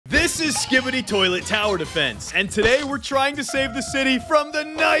This is Skibbity Toilet Tower Defense, and today we're trying to save the city from the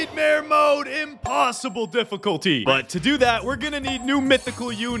Nightmare Mode Impossible difficulty. But to do that, we're gonna need new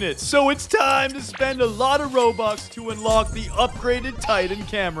mythical units, so it's time to spend a lot of Robux to unlock the upgraded Titan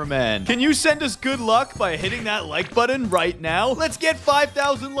Cameraman. Can you send us good luck by hitting that like button right now? Let's get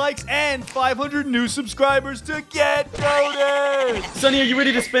 5,000 likes and 500 new subscribers to get goated! Sunny, are you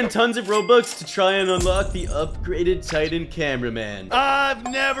ready to spend tons of Robux to try and unlock the upgraded Titan Cameraman? I've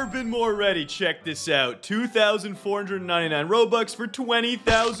never been more ready. Check this out. 2,499 Robux for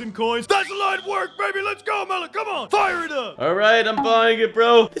 20,000 coins. That's a lot of work, baby. Let's go, Melon. Come on. Fire it up. All right, I'm buying it,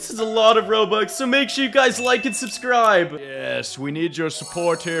 bro. This is a lot of Robux, so make sure you guys like and subscribe. Yes, we need your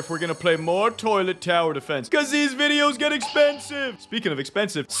support here if we're going to play more Toilet Tower Defense, because these videos get expensive. Speaking of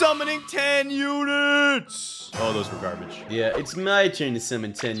expensive, summoning 10 units. Oh, those were garbage. Yeah, it's my turn to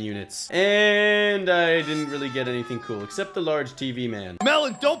summon 10 units. And I didn't really get anything cool, except the large TV man.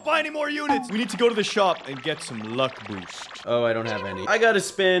 Melon, don't buy any more units. We need to go to the shop and get some luck boost. Oh, I don't have any. I gotta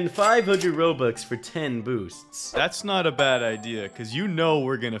spend 500 Robux for 10 boosts. That's not a bad idea, because you know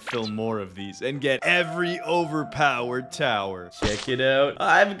we're going to film more of these and get every overpowered tower. Check it out.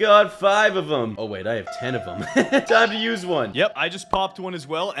 I've got 5 of them. Oh, wait, I have 10 of them. Time to use one. Yep, I just popped one as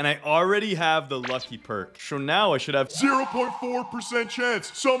well, and I already have the lucky perk. So now I should have 0.4%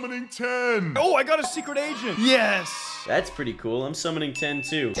 chance summoning 10. Oh, I got a secret agent. Yes. That's pretty cool. I'm summoning 10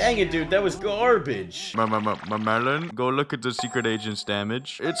 too. Dang it, dude. That was garbage. Melon, go look at the secret agent's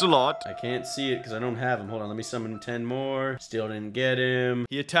damage. It's a lot. I can't see it because I don't have him. Hold on. Let me summon 10 more. Still didn't get him.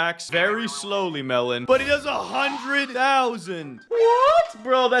 He attacks very slowly, Melon, but he does 100,000. What?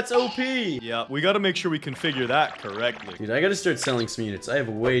 Bro, that's OP. Yeah, we got to make sure we configure that correctly. Dude, I got to start selling some units. I have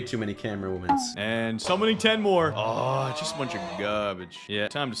way too many camera womans. And summoning 10 more. Oh, just a bunch of garbage. Yeah,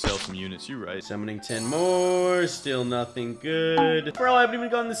 time to sell some units. You're right. Summoning 10 more. Still nothing good. Bro, I haven't even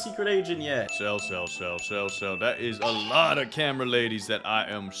gotten the secret agent yet. Sell. That is a lot of camera ladies that I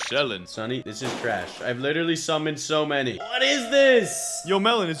am selling. Sonny, this is trash. I've literally summoned so many. What is this? Yo,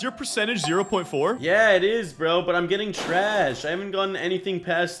 Melon, is your percentage 0.4? Yeah, it is, bro, but I'm getting trash. I haven't gotten anything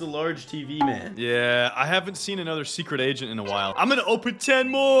past the large TV man. Yeah, I haven't seen another secret agent in a while. I'm gonna open 10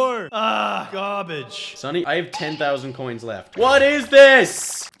 more. Ah, garbage. Sonny, I have 10,000 coins left. What is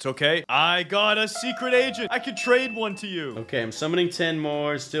this? It's okay. I got a secret agent. I could trade one to you. Okay, I'm summoning 10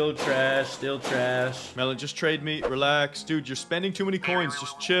 more. Still trash. Still trash. Melon, just trade me. Relax. Dude, you're spending too many coins.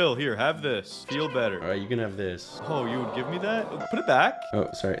 Just chill. Here, have this. Feel better. All right, you can have this. Oh, you would give me that? Put it back. Oh,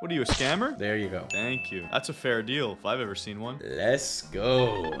 sorry. What are you, a scammer? There you go. Thank you. That's a fair deal if I've ever seen one. Let's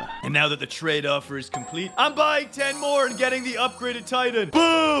go. And now that the trade offer is complete, I'm buying 10 more and getting the upgraded Titan.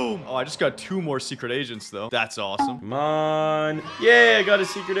 Boom! Oh, I just got 2 more secret agents, though. That's awesome. Come on. Yeah, I got a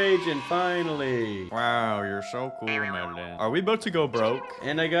secret agent, finally. Wow, you're so cool, Melon. Are we about to go broke?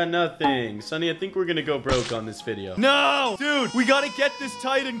 And I got nothing. Sonny, I think we're gonna go broke on this video. No! Dude, we gotta get this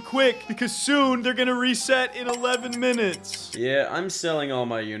Titan quick, because soon they're gonna reset in 11 minutes. Yeah, I'm selling all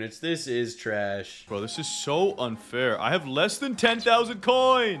my units. This is trash. Bro, this is so unfair. I have less than 10,000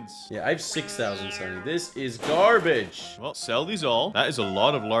 coins. Yeah, I have 6,000, Sonny. This is garbage. Well, sell these all. That is a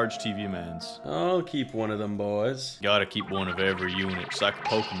lot of large TV mans. I'll keep one of them, boys. Gotta keep one of every unit. It's like a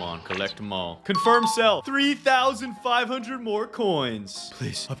Pokemon. Collect them all. Confirm sell. 3,500 more coins.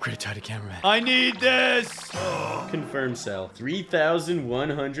 Please, upgrade Titan Cameraman. I need this. Confirm sell.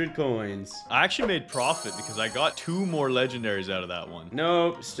 3,100 coins. I actually made profit because I got 2 more legendaries out of that one.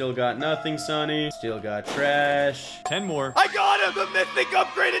 Nope. Still got nothing, Sonny. Still got trash. 10 more. I got him! The mythic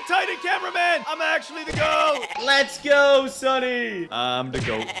upgraded Titan Cameraman! I'm actually the GOAT! Let's go, Sonny! I'm the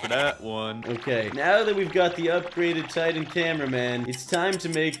GOAT for that one. Okay, now that we've got the upgraded Titan Cameraman, it's time to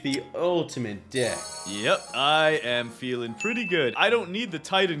make the ultimate deck. Yep, I am feeling pretty good. I don't need the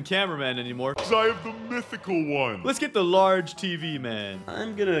Titan Cameraman anymore, Because I have the mythical one. let's get the large TV man.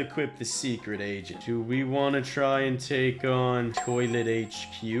 I'm gonna equip the secret agent. Do we want to try and take on Toilet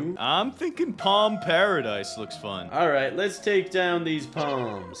HQ? I'm thinking Palm Paradise looks fun. Alright, let's take down these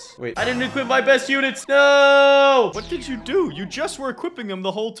palms. Wait, I didn't equip my best units! No! What did you do? You just were equipping them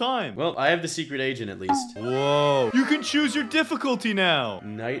the whole time. Well, I have the secret agent at least. Whoa. You can choose your difficulty now.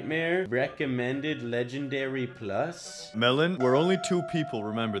 Nightmare, recommended legendary plus. Melon, we're only 2 people,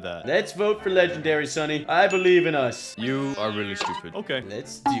 remember that. Let's vote for legendary, Sonny. I believe in us. You are really stupid. Okay.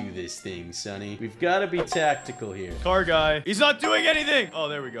 Let's do this thing, Sonny. We've got to be tactical here. Car guy. He's not doing anything. Oh,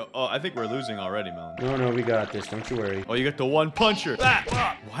 there we go. Oh, I think we're losing already, Melon. No, we got this. Don't you worry. Oh, you get the one puncher.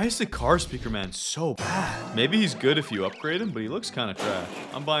 Why is the car speaker man so bad? Maybe he's good if you upgrade him, but he looks kind of trash.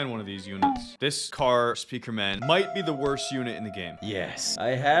 I'm buying one of these units. This car speaker man might be the worst unit in the game. Yes, I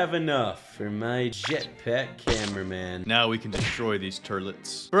have enough for my jetpack cameraman. Now we can destroy these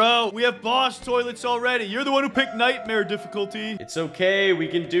turlets. Bro, we have boss toilets already. You're the one who picked nightmare difficulty. It's okay, we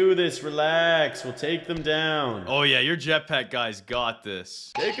can do this. Relax, we'll take them down. Oh yeah, your jetpack guys got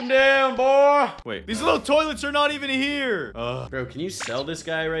this. Take them down, boy. Wait, these little toilets are not even here. Bro, can you sell this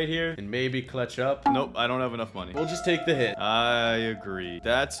guy right here and maybe clutch up? Nope, I don't have enough money. We'll just take the hit. I agree.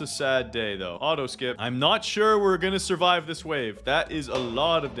 That's a sad day though. Auto skip. I'm not sure we're gonna survive this wave. That is a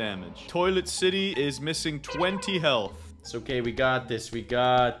lot of damage. Toilet City is missing 20 health. It's okay, we got this, we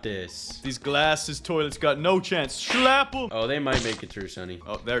got this. These glasses toilets got no chance. Slap them! Oh, they might make it through, Sunny.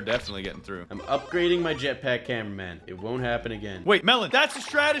 Oh, they're definitely getting through. I'm upgrading my jetpack cameraman. It won't happen again. Wait, Melon, that's a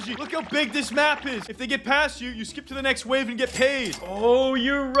strategy. Look how big this map is. If they get past you, you skip to the next wave and get paid. Oh,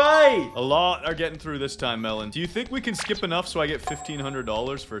 you're right. A lot are getting through this time, Melon. Do you think we can skip enough so I get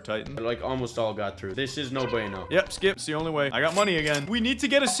 $1,500 for a Titan? Like, almost all got through. This is no bueno. Yep, skip. It's the only way. I got money again. We need to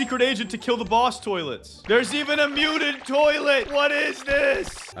get a secret agent to kill the boss toilets. There's even a mutant toilet. What is this?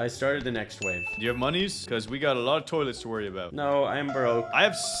 I started the next wave. Do you have monies? Because we got a lot of toilets to worry about. No, I'm broke. I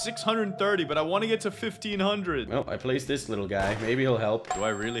have 630, but I want to get to 1,500. Well, I placed this little guy. Maybe he'll help. Do I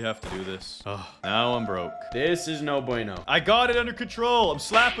really have to do this? Oh, now I'm broke. This is no bueno. I got it under control. I'm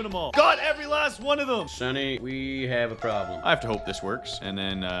slapping them all. Got every last one of them. Sunny, we have a problem. I have to hope this works. And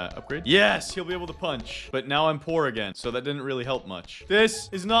then upgrade. Yes, he'll be able to punch. But now I'm poor again, so that didn't really help much. This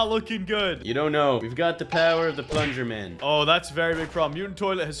is not looking good. You don't know. We've got the power of the plunger man. Oh, that's a very big problem. Mutant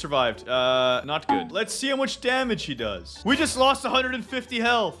toilet has survived. Not good. Let's see how much damage he does. We just lost 150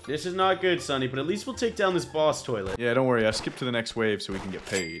 health. This is not good, Sunny, but at least we'll take down this boss toilet. Yeah, don't worry. I skipped to the next wave so we can get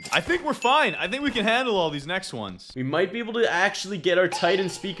paid. I think we're fine. I think we can handle all these next ones. We might be able to actually get our Titan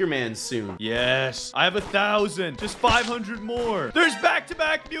speaker man soon. Yes. I have 1,000. Just 500 more. There's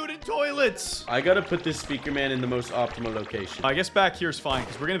back-to-back mutant toilets. I gotta put this speaker man in the most optimal location. I guess back here is fine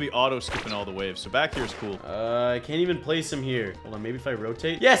because we're going to be auto-skipping all the waves. So back here is cool. I can't even place him here. Hold on, maybe if I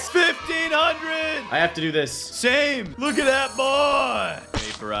rotate. Yes! 1,500! I have to do this. Same. Look at that boy.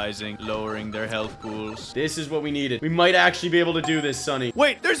 Vaporizing, lowering their health pools. This is what we needed. We might actually be able to do this, Sunny.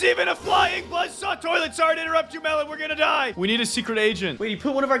 Wait, there's even a flying buzzsaw toilet. Sorry to interrupt you, Melon. We're gonna die. We need a secret agent. Wait, he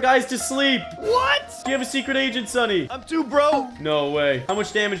put one of our guys to sleep. What? Do you have a secret agent, Sunny? I'm too broke. No way. How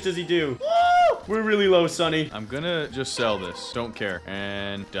much damage does he do? We're really low, Sunny. I'm gonna just sell this. Don't care.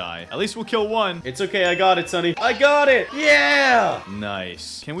 And die. At least we'll kill one. It's okay. I got it, Sunny. I got it. Yeah!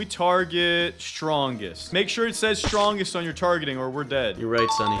 Nice. Can we target strongest? Make sure it says strongest on your targeting or we're dead. You're right,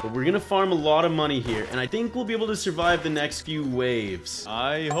 Sunny. But we're gonna farm a lot of money here, and I think we'll be able to survive the next few waves.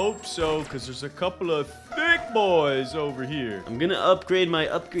 I hope so, because there's a couple of thick boys over here. I'm gonna upgrade my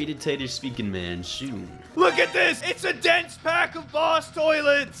upgraded Titan speaking man soon. Look at this! It's a dense pack of boss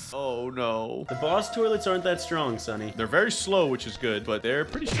toilets! Oh no. The boss toilets aren't that strong, Sunny. They're very slow, which is good, but they're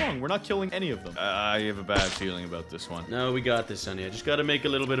pretty strong. We're not killing any of them. I have a bad feeling about this one. No, we got this, Sunny. I just gotta make a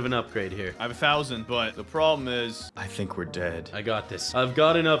little bit of an upgrade here. I have 1,000, but the problem is, I think we're dead. I got this. I've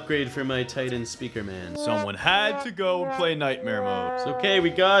got an upgrade for my Titan speaker man. Someone had to go and play nightmare mode. It's okay, we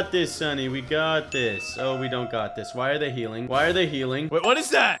got this, Sunny. We got this. Oh, we don't got this. Why are they healing? Why are they healing? Wait, what is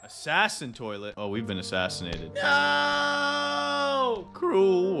that? Assassin toilet. Oh, we've been assassinated. No!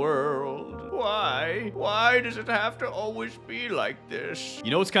 Cruel world. Why? Why does it have to always be like this? You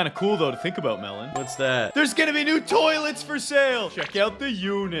know what's kind of cool, though, to think about, Melon? What's that? There's gonna be new toilets for sale. Check out the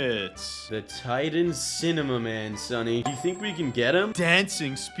units. The Titan Cinema Man, Sunny. Do you think we can get him?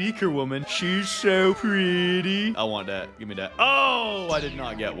 Dancing speaker woman. She's so pretty. I want that. Give me that. Oh, I did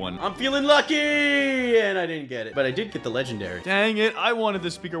not get one. I'm feeling lucky! And I didn't get it. But I did get the legendary. Dang it. I wanted the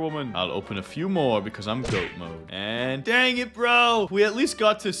speaker woman. I'll open a few more because I'm GOAT mode. And dang it, bro. We at least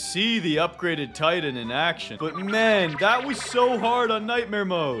got to see the upgraded Titan in action. But man, that was so hard on nightmare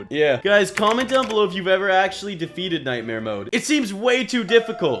mode. Yeah. Guys, comment down below if you've ever actually defeated nightmare mode. It seems way too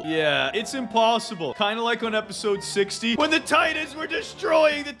difficult. Yeah, it's impossible. Kind of like on episode 60 when the Titans were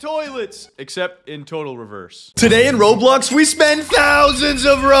destroying the toilets. Except in total reverse. Today in Roblox, we spend thousands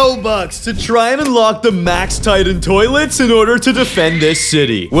of Robux to try and unlock the max Titan toilets in order to defend this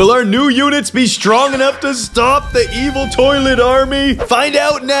city. Will our new units be strong enough to stop the evil toilet army? me? Find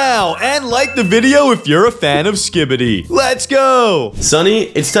out now and like the video if you're a fan of Skibbity. Let's go. Sunny,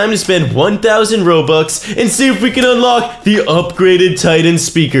 it's time to spend 1,000 Robux and see if we can unlock the upgraded Titan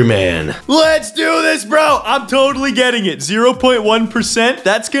Speaker Man. Let's do this, bro. I'm totally getting it. 0.1%.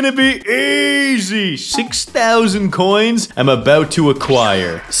 That's gonna be easy. 6,000 coins I'm about to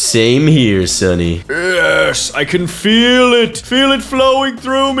acquire. Same here, Sunny. Yes, I can feel it. Feel it flowing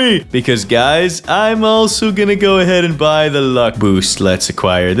through me. Because, guys, I'm also gonna go ahead and buy the luck boost. Let's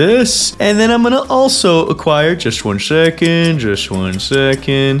acquire this. And then I'm gonna also acquire, just one second,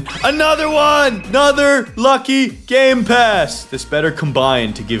 another one. Another lucky game pass. This better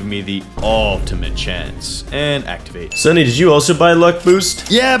combine to give me the ultimate chance. And activate. Sunny, did you also buy luck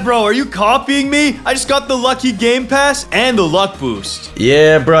boost? Yeah, bro, are you copying me? I just got the lucky game pass and the luck boost.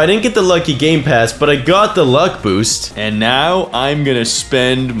 Yeah, bro, I didn't get the lucky game pass, but I got the luck boost. And now I'm gonna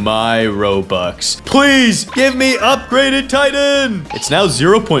spend my Robux. Please give me upgraded Titan. It's now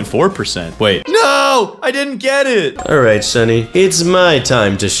 0.4%. Wait, no, I didn't get it. All right, Sunny, it's my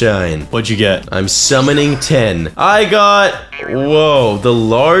time to shine. What'd you get? I'm summoning 10. I got, whoa, the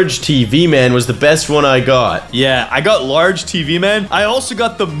large TV man was the best one I got. Yeah, I got large TV man. I also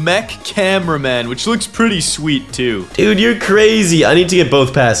got the mech cameraman, which looks pretty sweet too. Dude, you're crazy. I need to get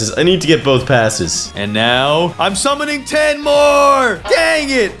both passes. And now I'm summoning 10 more. Dang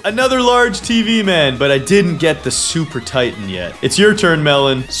it. Another large TV man, but I didn't get the super Titan yet. It's your turn,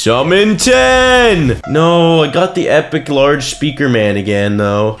 Melon. Summon 10. No, I got the epic large speaker man again,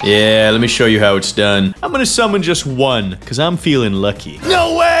 though. Yeah, let me show you how it's done. I'm gonna summon just one, because I'm feeling lucky.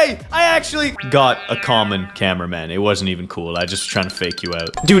 No way! I actually got a common cameraman. It wasn't even cool. I just was trying to fake you out.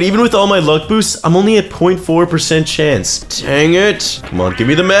 Dude, even with all my luck boosts, I'm only at 0.4% chance. Dang it. Come on, give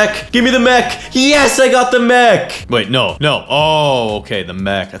me the mech. Give me the mech. Yes, I got the mech. Wait, no. Oh, okay, the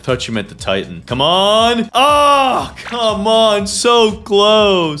mech. I thought you meant the Titan. Come on. Oh, come on. So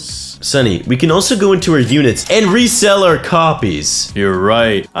close. Sunny, we can also go into our units and resell our copies. You're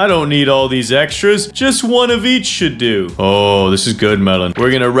right. I don't need all these extras. Just one of each should do. Oh, this is good, Melon.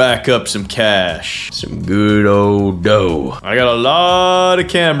 We're gonna rack up some cash. Some good old dough. I got a lot of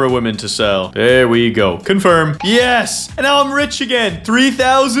camera women to sell. There we go. Confirm. Yes! And now I'm rich again.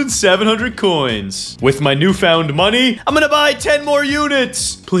 3,700 coins. With my newfound money, I'm gonna buy 10 more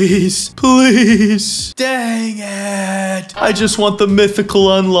units. Please. Please. Dang it. I just want the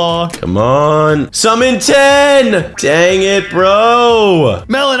mythical unlock. Come on. Summon 10. Dang it, bro.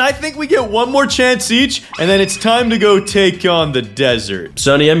 Melon, I think we get one more chance each, and then it's time to go take on the desert.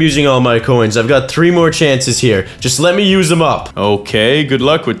 Sunny, I'm using all my coins. I've got 3 more chances here. Just let me use them up. Okay, good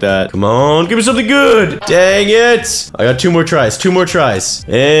luck with that. Come on, give me something good. Dang it. I got 2 more tries.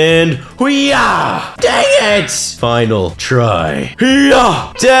 And hoo-yah! Dang it. Final try.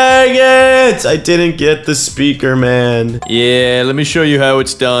 Hoo-yah! Dang it. I didn't get the speaker, man. Yeah, let me show you how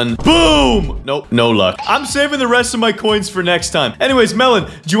it's done. Boom! Nope, no luck. I'm saving the rest of my coins for next time. Anyways, Melon,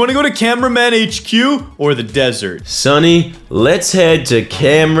 do you want to go to Cameraman HQ or the desert? Sunny, let's head to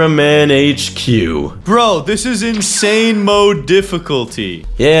Cameraman HQ. Bro, this is insane mode difficulty.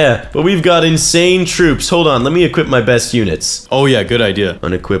 Yeah, but we've got insane troops. Hold on, let me equip my best units. Oh yeah, good idea.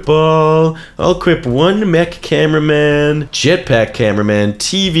 Unequip all. I'll equip 1 mech cameraman, jetpack cameraman,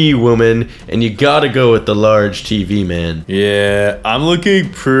 TV woman, and you gotta go with the large TV man. Yeah, I'm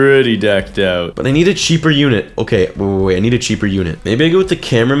looking pretty decked out. But I need a cheaper unit. Okay, wait, I need a cheaper unit. Maybe I go with the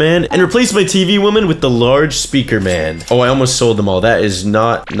cameraman and replace my TV woman with the large speaker man. Oh, I almost sold them all. That is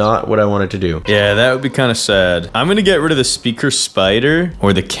not what I wanted to do. Yeah, that would be kind of sad. I'm gonna get rid of the speaker spider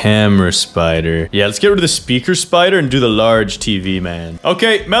or the camera spider. Yeah, let's get rid of the speaker spider and do the large TV man.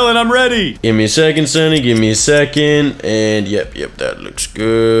 Okay, Melon, I'm ready. Give me a second, Sunny. Give me a second. And yep, that looks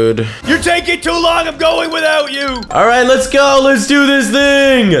good. You're taking too long. I'm going without you. All right, let's go. Let's do this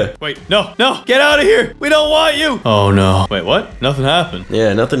thing. Wait, no. Get out of here. We don't want you. Oh, no. Wait, what? Nothing happened.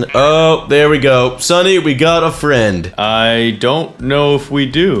 Yeah, nothing. Oh, there we go. Sunny, we got a friend. I don't know if we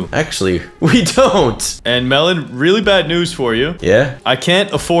do. Actually, we don't. And Melon, really bad news for you. Yeah? I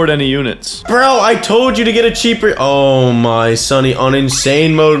can't afford any units. Bro, I told you to get a cheaper... Oh my, Sunny, on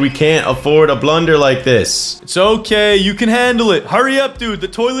insane mode, we can't afford a blunder like this. It's okay. You can handle it. Hurry up, dude. The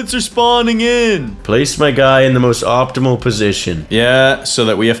toilets are spawning in. Place my guy in the most optimal position. Yeah, so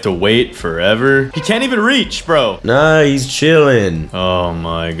that we have to wait forever. He can't even reach, bro. Nah, he's chilling. Oh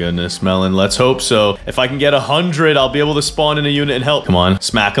my goodness, Melon. Let's hope so. If I can get 100, I'll be able to spawn in a unit and help. Come on,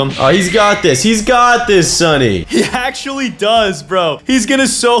 smack him. Oh, he's got this. He's got this, Sunny. He actually does, bro. He's gonna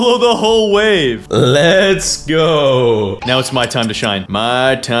solo the whole wave. Let's go. Now it's my time to shine.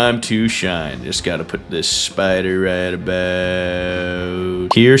 My time to shine. Just gotta put this spider right about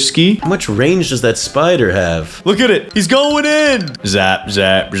Kierski. How much range does that spider have? Look at it. He's going in. Zap,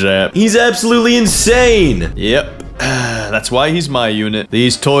 zap, zap. He's absolutely insane. Yep. That's why he's my unit.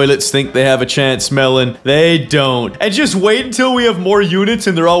 These toilets think they have a chance, Melon. They don't. And just wait until we have more units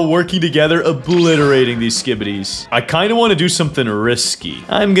and they're all working together, obliterating these skibbities. I kind of want to do something risky.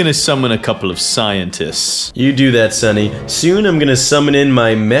 I'm gonna summon a couple of scientists. You do that, Sunny. Soon I'm gonna summon in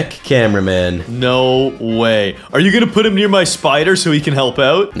my mech cameraman. No way. Are you gonna put him near my spider so he can help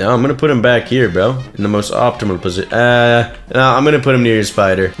out? No, I'm gonna put him back here, bro. In the most optimal position. No, I'm gonna put him near your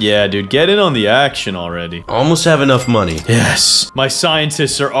spider. Yeah, dude, get in on the action already. Almost have enough money. Yes, my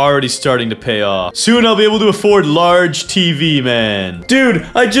scientists are already starting to pay off. Soon I'll be able to afford large TV, man. Dude,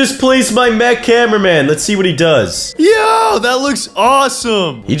 I just placed my mech cameraman. Let's see what he does. Yo, that looks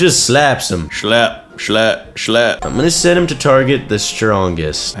awesome. He just slaps him. Slap. Schlap, schlap. I'm gonna set him to target the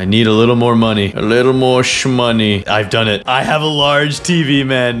strongest. I need a little more money. A little more shmoney. I've done it. I have a large TV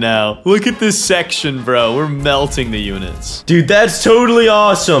man now. Look at this section, bro. We're melting the units. Dude, that's totally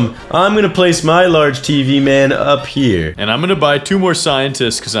awesome. I'm gonna place my large TV man up here. And I'm gonna buy 2 more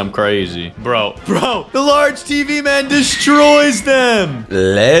scientists because I'm crazy. Bro, the large TV man destroys them.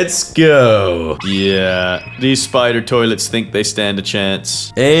 Let's go. Yeah, these spider toilets think they stand a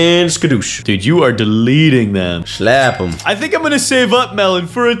chance. And skadoosh. Dude, you are deleting them. Slap him. I think I'm gonna save up, Melon,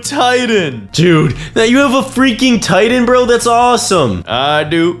 for a Titan. Dude, now you have a freaking Titan, bro? That's awesome. I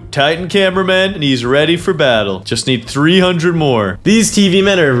do. Titan cameraman, and he's ready for battle. Just need 300 more. These TV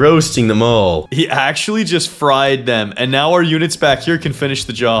men are roasting them all. He actually just fried them, and now our units back here can finish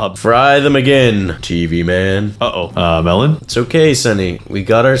the job. Fry them again, TV man. Uh-oh. Melon? It's okay, Sunny. We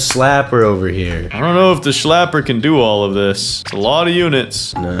got our slapper over here. I don't know if the schlapper can do all of this. It's a lot of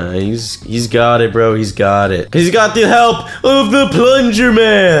units. Nah, he's got it, bro. He's got it. He's got the help of the Plunger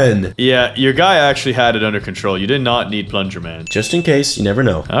Man. Yeah, your guy actually had it under control. You did not need Plunger Man. Just in case, you never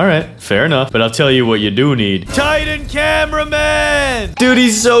know. All right, fair enough. But I'll tell you what you do need. Titan cameraman! Dude,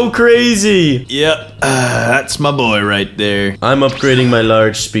 he's so crazy. Yep, that's my boy right there. I'm upgrading my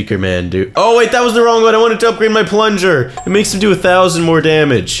large speaker man, dude. Oh, wait, that was the wrong one. I wanted to upgrade my plunger. It makes him do 1,000 more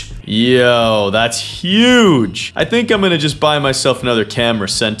damage. Yo, that's huge. I think I'm gonna just buy myself another camera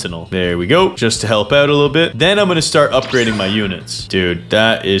sentinel. There we go, just to help out a little bit. Then I'm gonna start upgrading my units. Dude,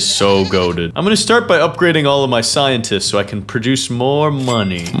 that is so goated. I'm gonna start by upgrading all of my scientists so I can produce more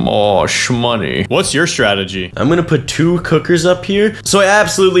money. More shmoney. What's your strategy? I'm gonna put 2 cookers up here, so I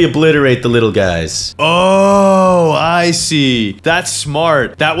absolutely obliterate the little guys. Oh, I see. That's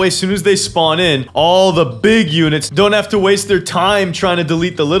smart. That way, as soon as they spawn in, all the big units don't have to waste their time trying to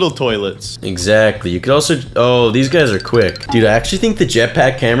delete the little toilets. Exactly. You could also... Oh, these guys are quick. Dude, I actually think the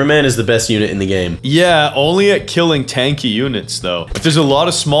jetpack cameraman is the best unit in the game. Yeah, only at killing tanky units, though. If there's a lot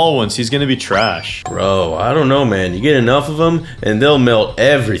of small ones, he's gonna be trash. Bro, I don't know, man. You get enough of them, and they'll melt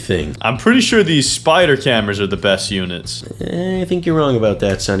everything. I'm pretty sure these spider cameras are the best units. I think you're wrong about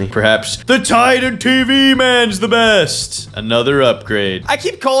that, Sonny. Perhaps the Titan TV Man's the best. Another upgrade. I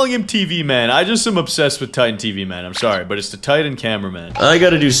keep calling him TV Man. I just am obsessed with Titan TV Man. I'm sorry, but it's the Titan Cameraman. I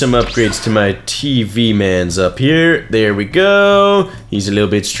gotta do some upgrades to my TV mans up here. There we go. He's a little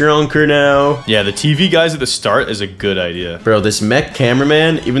bit stronger now. Yeah, the TV guys at the start is a good idea. Bro, this mech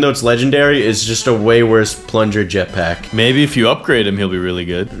cameraman, even though it's legendary, is just a way worse plunger jetpack. Maybe if you upgrade him, he'll be really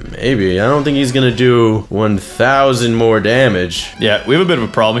good. Maybe. I don't think he's gonna do 1,000 more damage. Yeah, we have a bit of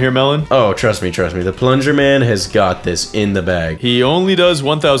a problem here, Melon. Oh, trust me, trust me. The plunger man has got this in the bag. He only does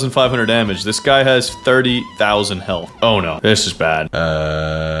 1,500 damage. This guy has 30,000 health. Oh no, this is bad.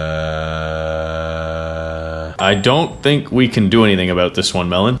 I don't think we can do anything about this one,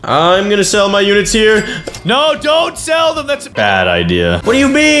 Melon. I'm gonna sell my units here. No, don't sell them. That's a bad idea. What do you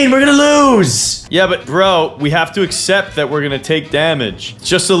mean? We're gonna lose. Yeah, but bro, we have to accept that we're gonna take damage.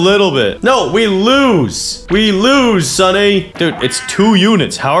 Just a little bit. No, we lose. We lose, Sonny. Dude, it's 2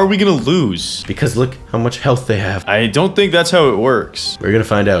 units. How are we gonna lose? Because look how much health they have. I don't think that's how it works. We're gonna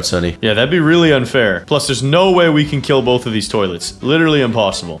find out, Sonny. Yeah, that'd be really unfair. Plus, there's no way we can kill both of these toilets. Literally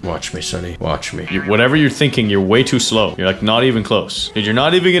impossible. Watch me, Sonny. Watch me. Whatever you're thinking, you're way too slow. You're like not even close. Dude, you're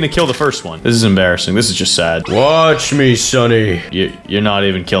not even gonna kill the first one. This is embarrassing. This is just sad. Watch me, Sonny. You're not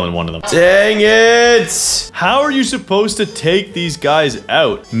even killing one of them. Dang it! How are you supposed to take these guys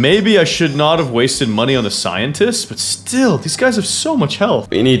out? Maybe I should not have wasted money on the scientists, but still, these guys have so much health.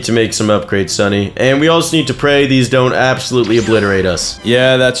 We need to make some upgrades, Sonny. And we also need to pray these don't absolutely obliterate us.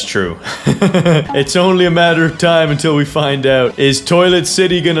 Yeah, that's true. It's only a matter of time until we find out. Is Toilet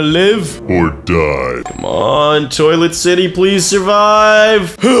City gonna live? Or die. Come on, Toilet City, please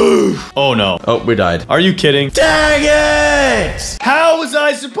survive. Oh no. Oh, we died. Are you kidding? Dang it! How was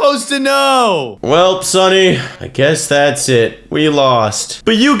I supposed to know? Well, Sonny, I guess that's it. we lost.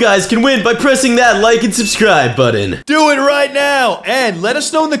 But you guys can win by pressing that like and subscribe button. Do it right now, and let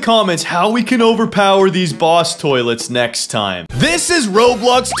us know in the comments how we can overpower these boss toilets next time. This is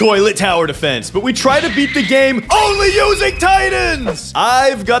Roblox Toilet Tower Defense, but we try to beat the game only using Titans!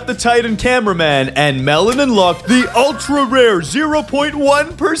 I've got the Titan Cameraman, and Melon unlocked the ultra-rare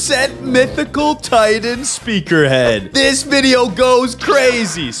 0.1% mythical Titan speaker head. This video goes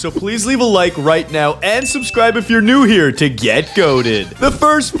crazy, so please leave a like right now and subscribe if you're new here to get goated. The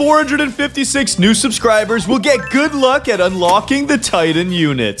first 456 new subscribers will get good luck at unlocking the Titan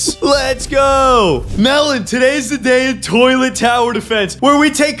units. Let's go! Melon, today's the day in Toilet Tower Defense where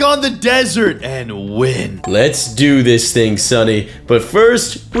we take on the desert and win. Let's do this thing, Sunny. But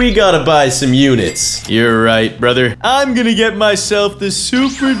first, we gotta buy some units. You're right, brother. I'm gonna get myself the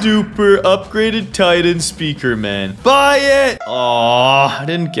super duper upgraded Titan speaker, man. Buy it! Aw, I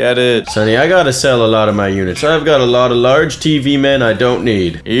didn't get it. Sunny, I gotta sell a lot of my units. I've got a lot of large TV men I don't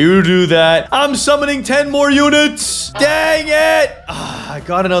need. You do that. I'm summoning 10 more units. Dang it! I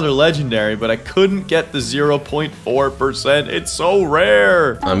got another legendary, but I couldn't get the 0.4%. It's so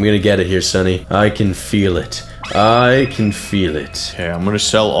rare. I'm gonna get it here, Sunny. I can feel it. I can feel it. Okay, I'm gonna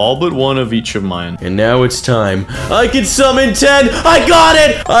sell all but one of each of mine. And now it's time. I can summon 10! I got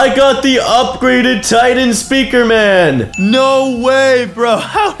it! I got the upgraded Titan Speaker Man! No way, bro!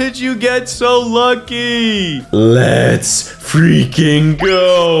 How did you get so lucky? Let's freaking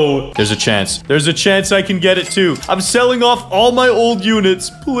go! There's a chance. There's a chance I can get it too. I'm selling off all my old units.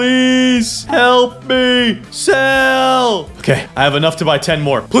 Please help me sell. Okay, I have enough to buy 10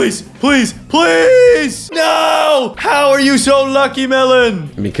 more. Please, please, please! No! How are you so lucky,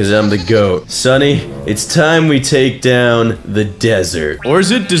 Melon? Because I'm the GOAT. Sunny, it's time we take down the desert. Or is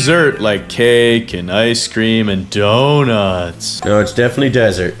it dessert like cake and ice cream and donuts? No, it's definitely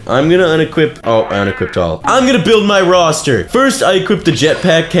desert. I'm gonna unequip... Oh, I unequipped all. I'm gonna build my roster. First, I equip the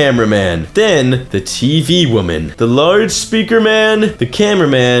jetpack cameraman. Then, the TV woman. The large speaker man. The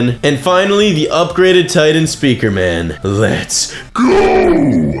cameraman. And finally, the upgraded Titan speaker man. Let's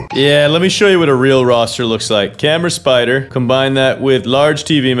go! Yeah, let me show you what a real roster looks like. Camera spider. Combine that with large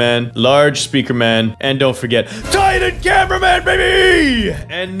TV man, large speaker man, and don't forget, Titan cameraman, baby!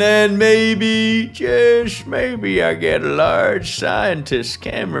 And then maybe, just maybe, I get a large scientist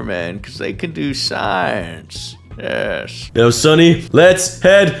cameraman, because they can do science. Yes. Now, Sunny, let's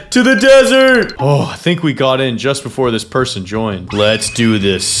head to the desert! Oh, I think we got in just before this person joined. Let's do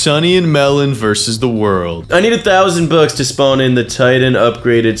this. Sunny and Melon versus the world. I need $1,000 to spawn in the Titan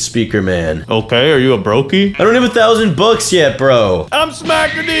upgraded speaker man. Okay, are you a brokey? I don't have $1,000 yet, bro. I'm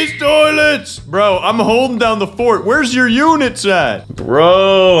smacking these toilets! Bro, I'm holding down the fort. Where's your units at?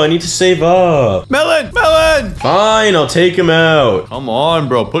 Bro, I need to save up. Melon! Melon! Fine, I'll take him out. Come on,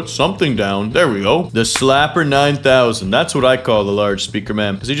 bro. Put something down. There we go. The Slapper 9000. That's what I call the large speaker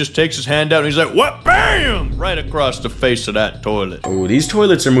man. Because he just takes his hand out and he's like, what? Bam! Right across the face of that toilet. Oh, these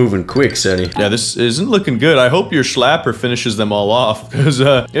toilets are moving quick, Sunny. Yeah, this isn't looking good. I hope your Slapper finishes them all off. Because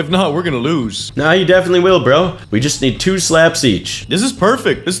if not, we're gonna lose. Nah, you definitely will, bro. We just need 2 slaps each. This is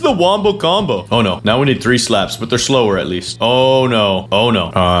perfect. This is the wombo combo. Oh no. Now we need 3 slaps, but they're slower at least. Oh no. Oh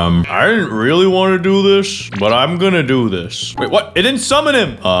no. I didn't really want to do this, but I'm gonna do this. Wait, what? It didn't summon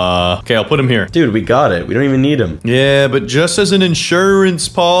him. Okay, I'll put him here. Dude, we got it. We don't even need him. Yeah, but just as an insurance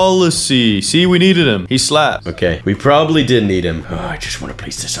policy. See, we needed him. He slapped. Okay, we probably did need him. Oh, I just want to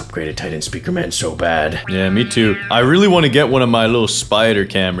place this upgraded Titan speaker man so bad. Yeah, me too. I really want to get one of my little spider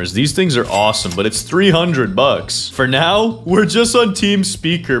cameras. These things are awesome, but it's $300. For now, we're just on team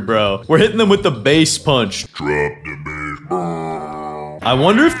speaker, bro. We're hitting them with the bass punch. Drop the bass. I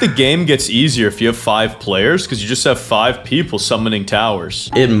wonder if the game gets easier if you have 5 players, because you just have 5 people summoning towers.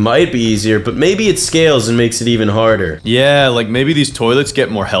 It might be easier, but maybe it scales and makes it even harder. Yeah, like maybe these toilets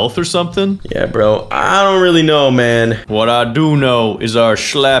get more health or something? Yeah, bro, I don't really know, man. What I do know is our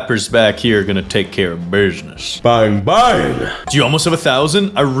slappers back here are gonna take care of business. Bang, bang! Do you almost have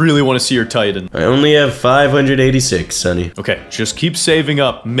 1,000? I really want to see your Titan. I only have 586, Sunny. Okay, just keep saving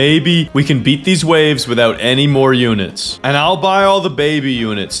up. Maybe we can beat these waves without any more units. And I'll buy all the baby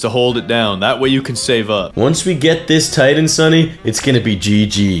units to hold it down. That way you can save up. Once we get this Titan, Sunny, it's gonna be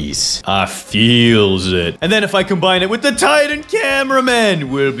GG's. I feels it. And then if I combine it with the Titan cameraman,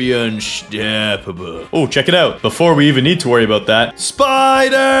 we'll be unstoppable. Oh, check it out. Before we even need to worry about that,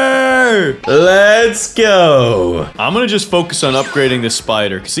 spider! Let's go! I'm gonna just focus on upgrading this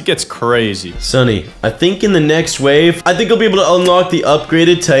spider because it gets crazy. Sunny, I think in the next wave, I think I'll be able to unlock the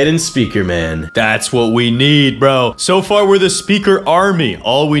upgraded Titan speaker man. That's what we need, bro. So far, we're the speaker army army.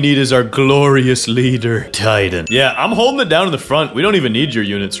 All we need is our glorious leader, Titan. Yeah, I'm holding it down in the front. We don't even need your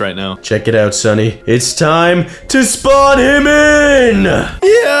units right now. Check it out, Sunny. It's time to spawn him in!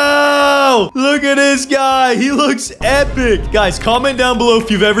 Yo! Look at this guy. He looks epic. Guys, comment down below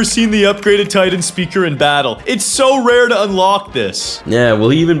if you've ever seen the upgraded Titan speaker in battle. It's so rare to unlock this. Yeah, will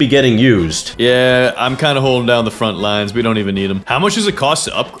he even be getting used? Yeah, I'm kind of holding down the front lines. We don't even need him. How much does it cost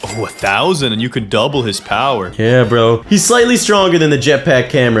to up? Oh, 1,000, and you can double his power. Yeah, bro. He's slightly stronger than the jetpack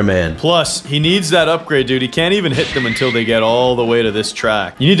cameraman. Plus, he needs that upgrade, dude. He can't even hit them until they get all the way to this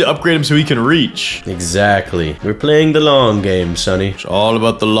track. You need to upgrade him so he can reach. Exactly. We're playing the long game, Sonny. It's all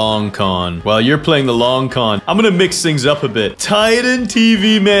about the long con. While you're playing the long con, I'm gonna mix things up a bit. Titan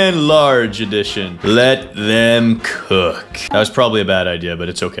TV Man Large Edition. Let them cook. That was probably a bad idea, but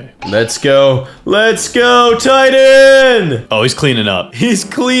it's okay. Let's go. Let's go, Titan! Oh, he's cleaning up. He's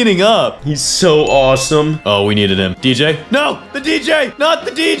cleaning up. He's so awesome. Oh, we needed him. DJ? No! The DJ! Not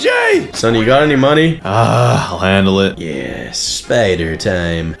the DJ! Sonny, you got any money? I'll handle it. Yes, spider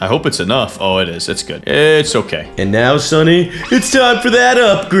time. I hope it's enough. Oh, it is. It's good. It's okay. And now, Sonny, it's time for that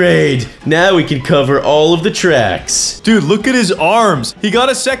upgrade. Now we can cover all of the tracks. Dude, look at his arms. He got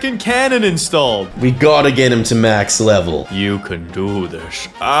a second cannon installed. We gotta get him to max level. You can do this.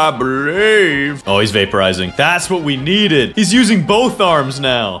 I believe. Oh, he's vaporizing. That's what we needed. He's using both arms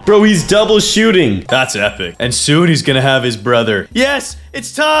now. Bro, he's double shooting. That's epic. And soon he's gonna have his brother. Yes,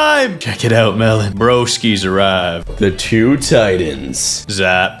 it's time. Check it out, Melon. Broski's arrived. The two Titans.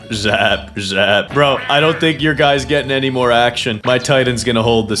 Zap, zap, zap. Bro, I don't think your guy's getting any more action. My Titan's gonna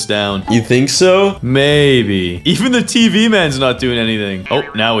hold this down. You think so? Maybe. Even the TV man's not doing anything. Oh,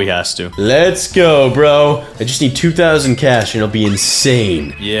 now he has to. Let's go, bro. I just need 2,000 cash and it'll be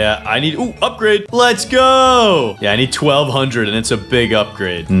insane. Yeah, I need... Ooh, upgrade. Let's go. Yeah, I need 1,200 and it's a big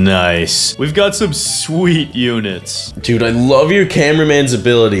upgrade. Nice. We've got some sweet units. Dude, I love your cameraman's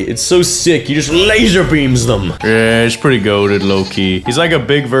ability. It's so sick. He just laser beams them. Yeah, it's pretty goated, low-key. He's like a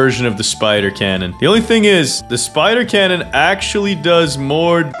big version of the spider cannon. The only thing is, the spider cannon actually does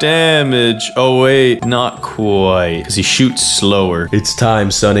more damage. Oh, wait. Not quite. Because he shoots slower. It's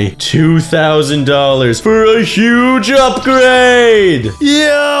time, Sonny. $2,000 for a huge upgrade.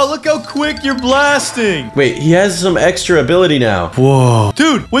 Yeah, look how quick you're blasting. Wait, he has some extra ability now. Whoa.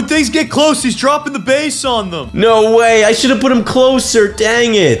 Dude, when things get close, he's dropping the base on them. No way. I should have put him closer.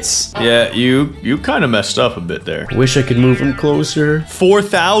 Dang it. Yeah, you kind of messed up a bit there. Wish I could move him closer.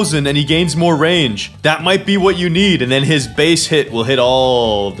 4,000 and he gains more range. That might be what you need, and then his base hit will hit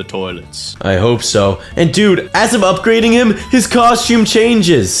all of the toilets. I hope so. And dude, as I'm upgrading him, his costume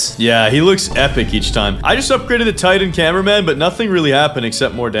changes. Yeah, he looks epic each time. I just upgraded the Titan cameraman, but nothing really happened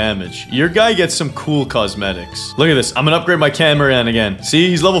except more damage. Your guy gets some cool cosmetics. Look at this. I'm gonna upgrade my cameraman again. See,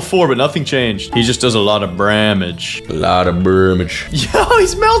 he's level 4, but nothing changed. He just does a lot of damage. A lot of damage. Yo,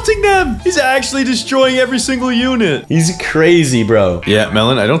 he's melting them. He's actually destroying every single unit. He's crazy, bro. Yeah,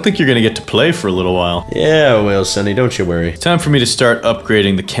 Melon, I don't think you're gonna get to play for a little while. Yeah, well, Sonny, don't you worry. Time for me to start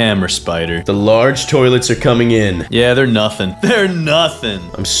upgrading the camera spider. The large toilets are coming in. Yeah, they're nothing. They're nothing.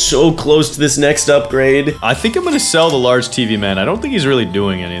 I'm so close to this next upgrade. I think I'm gonna sell the large TV man. I don't think he's really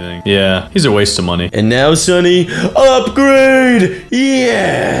doing anything. Yeah, he's a waste of money. And now, Sonny, upgrade!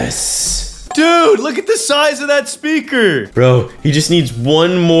 Yes! Dude, look at the size of that speaker. Bro, he just needs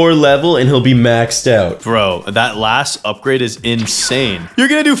one more level and he'll be maxed out. Bro, that last upgrade is insane. You're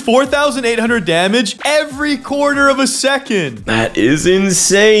gonna do 4,800 damage every quarter of a second. That is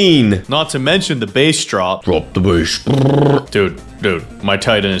insane. Not to mention the base drop. Drop the base. Dude, my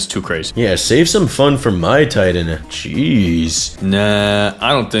Titan is too crazy. Yeah, save some fun for my Titan. Jeez. Nah,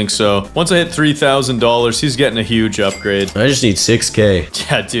 I don't think so. Once I hit $3,000, he's getting a huge upgrade. I just need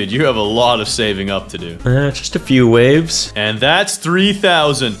 6K. Yeah, dude, you have a lot of saving up to do. Just a few waves. And that's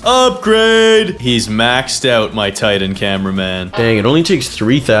 3,000. Upgrade! He's maxed out, my Titan cameraman. Dang, it only takes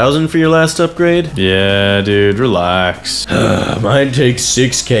 3,000 for your last upgrade? Yeah, dude, relax. Mine takes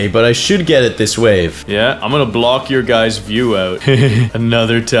 6K, but I should get it this wave. Yeah, I'm gonna block your guy's view out.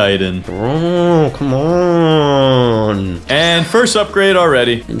 Another Titan. Oh, come on. And first upgrade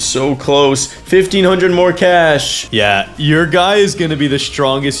already. I'm so close. 1,500 more cash. Yeah, your guy is gonna be the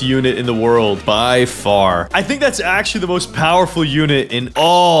strongest unit in the world by far. I think that's actually the most powerful unit in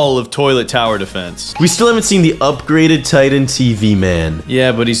all of Toilet Tower Defense. We still haven't seen the upgraded Titan TV man.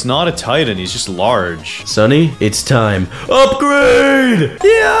 Yeah, but he's not a Titan. He's just large. Sonny, it's time. Upgrade!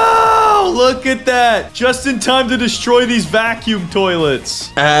 Yo! Whoa, look at that. Just in time to destroy these vacuum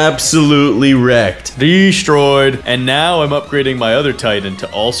toilets. Absolutely wrecked. Destroyed. And now I'm upgrading my other Titan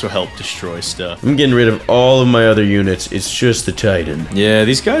to also help destroy stuff. I'm getting rid of all of my other units. It's just the Titan. Yeah,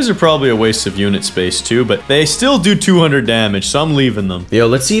 these guys are probably a waste of unit space too, but they still do 200 damage, so I'm leaving them. Yo,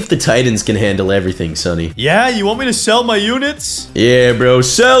 let's see if the Titans can handle everything, Sunny. Yeah, you want me to sell my units? Yeah, bro,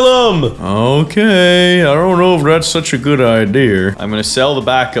 sell them! Okay, I don't know if that's such a good idea. I'm gonna sell the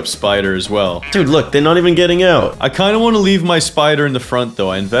backup spider as well. Dude, look, they're not even getting out. I kind of want to leave my spider in the front though.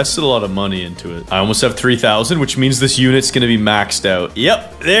 I invested a lot of money into it. I almost have 3,000, which means this unit's gonna be maxed out.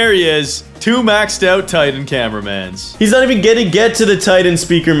 Yep, there he is. 2 maxed out Titan cameramans. He's not even get to the Titan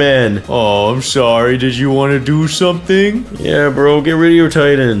speaker man. Oh, I'm sorry. Did you want to do something? Yeah, bro, get rid of your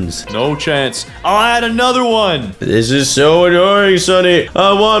Titans. No chance. I'll add another one. This is so annoying, Sonny.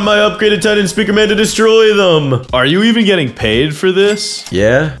 I want my upgraded Titan speaker man to destroy them. Are you even getting paid for this?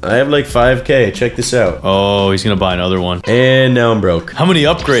 Yeah, I have like 5K. Check this out. Oh, he's gonna buy another one. And now I'm broke. How many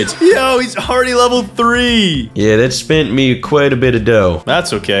upgrades? Yo, he's already level 3. Yeah, that spent me quite a bit of dough.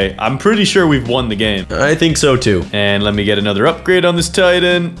 That's okay. I'm pretty sure we've won the game. I think so too. And let me get another upgrade on this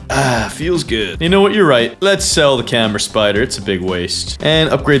Titan. Ah, feels good. You know what? You're right. Let's sell the camera spider. It's a big waste. And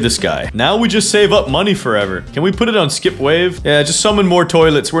upgrade this guy. Now we just save up money forever. Can we put it on skip wave? Yeah, just summon more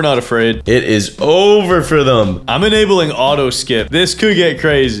toilets. We're not afraid. It is over for them. I'm enabling auto skip. This could get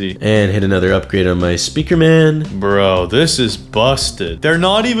crazy. And hit another upgrade on my speaker man. Bro, this is busted. They're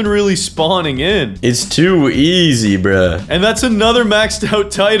not even really spawning in. It's too easy, bruh. And that's another maxed out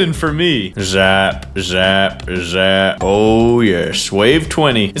Titan for me. Zap, zap, zap. Oh, yes. Wave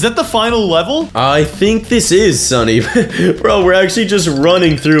 20. Is that the final level? I think this is, Sonny. Bro, we're actually just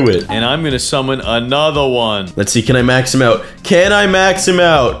running through it. And I'm gonna summon another one. Let's see, can I max him out? Can I max him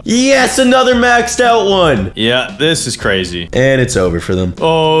out? Yes, another maxed out one. Yeah, this is crazy. And it's over for them.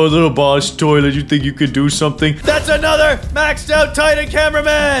 Oh, little boss toilet, you think you could do something? That's another maxed out Titan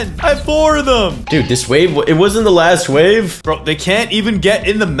cameraman. I have 4 of them. Dude, this wave, it wasn't the last wave. Bro, they can't even get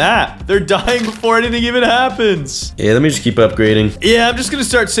in the map. They're dying before anything even happens. Yeah, let me just keep upgrading. Yeah, I'm just gonna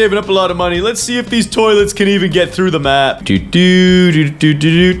start saving up a lot of money. Let's see if these toilets can even get through the map.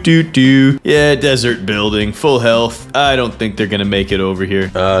 Yeah, desert building, full health. I don't think they're gonna make it over here.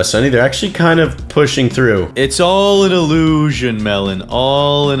 Sonny, they're actually kind of pushing through. It's all an illusion, Melon.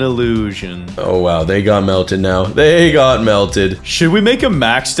 All an illusion. Oh, wow, they got melted now. They got melted. Should we make a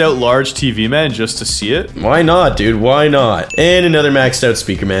maxed out large TV man just to see it? Why not, dude? Why not? And another maxed out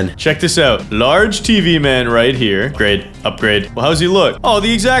speaker man. Check this out. Large TV man right here. Upgrade. Well, how's he look? Oh,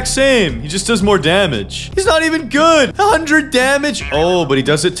 the exact same. He just does more damage. He's not even good. 100 damage. Oh, but he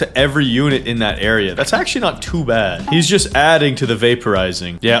does it to every unit in that area. That's actually not too bad. He's just adding to the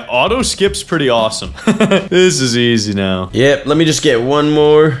vaporizing. Yeah, auto skip's pretty awesome. This is easy now. Yep, let me just get one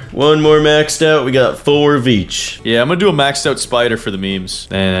more maxed out. We got 4 of each. Yeah, I'm gonna do a maxed out spider for the memes.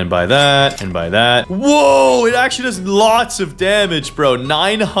 And buy that, and buy that. Whoa, it actually does lots of damage, bro.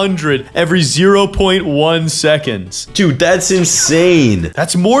 900 every 0.1 seconds. Dude, that's insane.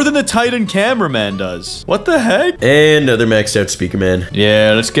 That's more than the Titan cameraman does. What the heck? And another maxed out speaker man.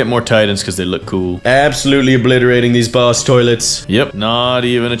 Yeah, let's get more Titans because they look cool. Absolutely obliterating these boss toilets. Yep, not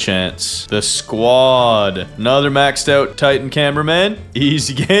even a chance. The squad. Another maxed out Titan cameraman.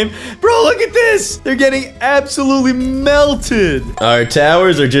 Easy game. Bro, look at this. They're getting absolutely melted. Our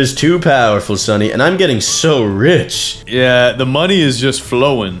towers are just too powerful, Sonny, and I'm getting so rich. Yeah, the money is just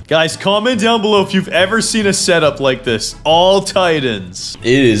flowing. Guys, comment down below if you've ever seen a setup like this. All Titans.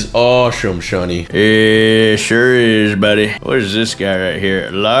 It is awesome, Sonny. It sure is, buddy. What is this guy right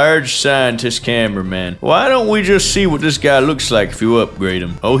here? Large scientist cameraman. Why don't we just see what this guy looks like if you upgrade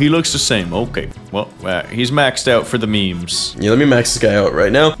him? Oh, he looks the same. Okay. Well, he's maxed out for the memes. Yeah, let me max this guy out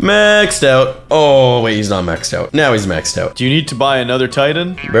right now. Maxed out. Oh, wait, he's not maxed out. Now he's maxed out. Do you need to buy another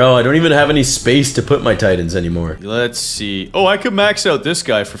Titan? Bro, I don't even have any space to put my Titans anymore. Let's see. Oh, I could max out this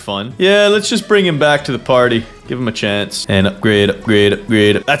guy for fun. Yeah, let's just bring him back to the party. Give him a chance. And upgrade.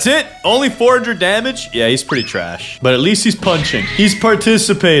 That's it? Only 400 damage? Yeah, he's pretty trash. But at least he's punching. He's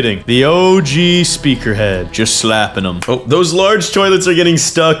participating. The OG speaker head. Just slapping him. Oh, those large toilets are getting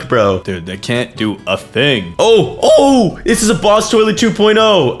stuck, bro. Dude, they can't do a thing. Oh, this is a boss toilet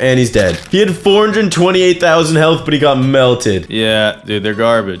 2.0. And he's dead. He had 428,000 health, but he got melted. Yeah, dude, they're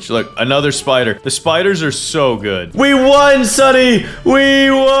garbage. Look, another spider. The spiders are so good. We won, Sonny.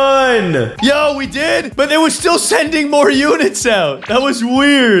 We won. Yo, we did? But there was still still sending more units out. That was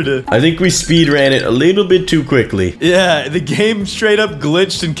weird. I think we speed ran it a little bit too quickly. Yeah, the game straight up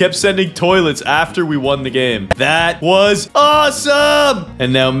glitched and kept sending toilets after we won the game. That was awesome.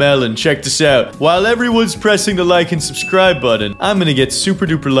 And now, Melon, check this out. While everyone's pressing the like and subscribe button, I'm gonna get super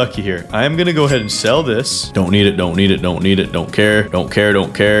duper lucky here. I am gonna go ahead and sell this. Don't need it, don't need it, don't need it, don't care, don't care,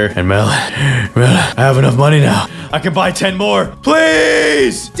 don't care. And Melon, I have enough money now. I can buy 10 more.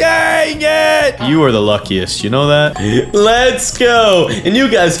 Please! Dang it! You are the luckiest, you know that? Let's go! And you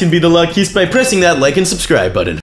guys can be the luckiest by pressing that like and subscribe button.